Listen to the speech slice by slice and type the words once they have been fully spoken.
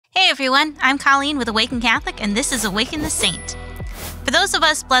everyone, I'm Colleen with Awaken Catholic, and this is Awaken the Saint. For those of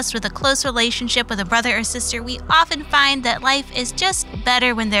us blessed with a close relationship with a brother or sister, we often find that life is just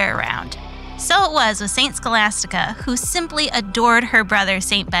better when they're around. So it was with Saint Scholastica, who simply adored her brother,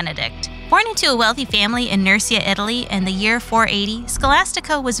 Saint Benedict. Born into a wealthy family in Nursia, Italy in the year 480,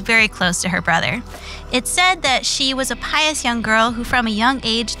 Scholastica was very close to her brother. It's said that she was a pious young girl who from a young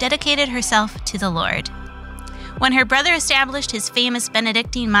age dedicated herself to the Lord. When her brother established his famous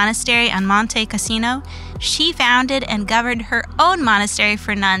Benedictine monastery on Monte Cassino, she founded and governed her own monastery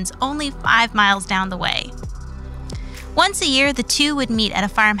for nuns only 5 miles down the way. Once a year, the two would meet at a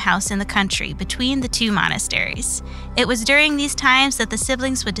farmhouse in the country between the two monasteries. It was during these times that the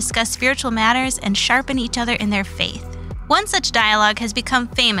siblings would discuss spiritual matters and sharpen each other in their faith. One such dialogue has become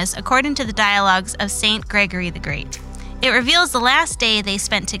famous according to the dialogues of Saint Gregory the Great. It reveals the last day they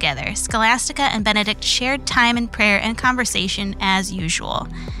spent together. Scholastica and Benedict shared time in prayer and conversation as usual.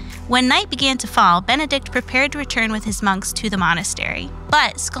 When night began to fall, Benedict prepared to return with his monks to the monastery.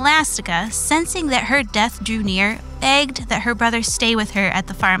 But Scholastica, sensing that her death drew near, begged that her brother stay with her at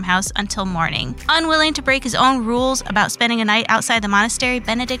the farmhouse until morning. Unwilling to break his own rules about spending a night outside the monastery,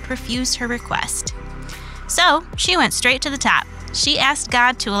 Benedict refused her request. So she went straight to the top. She asked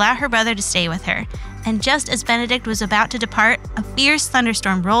God to allow her brother to stay with her. And just as Benedict was about to depart, a fierce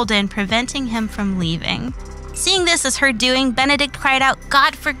thunderstorm rolled in, preventing him from leaving. Seeing this as her doing, Benedict cried out,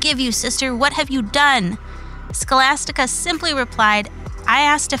 "God forgive you, sister, what have you done?" Scholastica simply replied, "I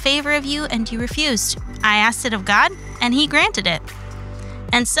asked a favor of you and you refused. I asked it of God and he granted it."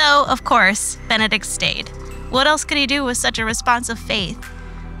 And so, of course, Benedict stayed. What else could he do with such a response of faith?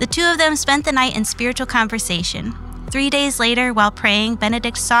 The two of them spent the night in spiritual conversation. 3 days later, while praying,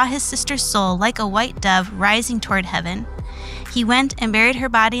 Benedict saw his sister's soul like a white dove rising toward heaven. He went and buried her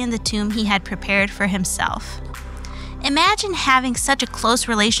body in the tomb he had prepared for himself. Imagine having such a close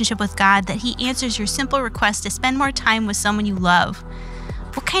relationship with God that he answers your simple request to spend more time with someone you love.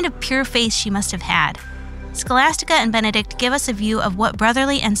 What kind of pure faith she must have had. Scholastica and Benedict give us a view of what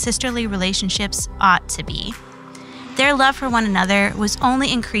brotherly and sisterly relationships ought to be. Their love for one another was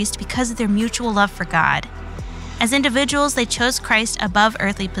only increased because of their mutual love for God. As individuals, they chose Christ above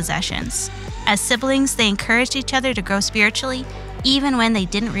earthly possessions. As siblings, they encouraged each other to grow spiritually, even when they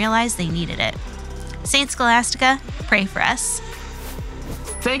didn't realize they needed it. Saint Scholastica, pray for us.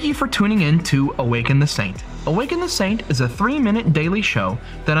 Thank you for tuning in to Awaken the Saint. Awaken the Saint is a 3-minute daily show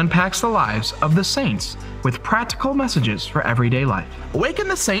that unpacks the lives of the saints with practical messages for everyday life. Awaken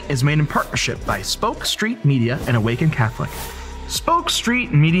the Saint is made in partnership by Spoke Street Media and Awaken Catholic. Spoke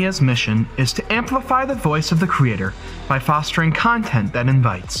Street Media's mission is to amplify the voice of the Creator by fostering content that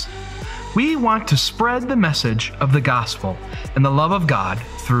invites. We want to spread the message of the gospel and the love of God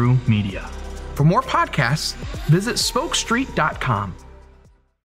through media. For more podcasts, visit spokestreet.com.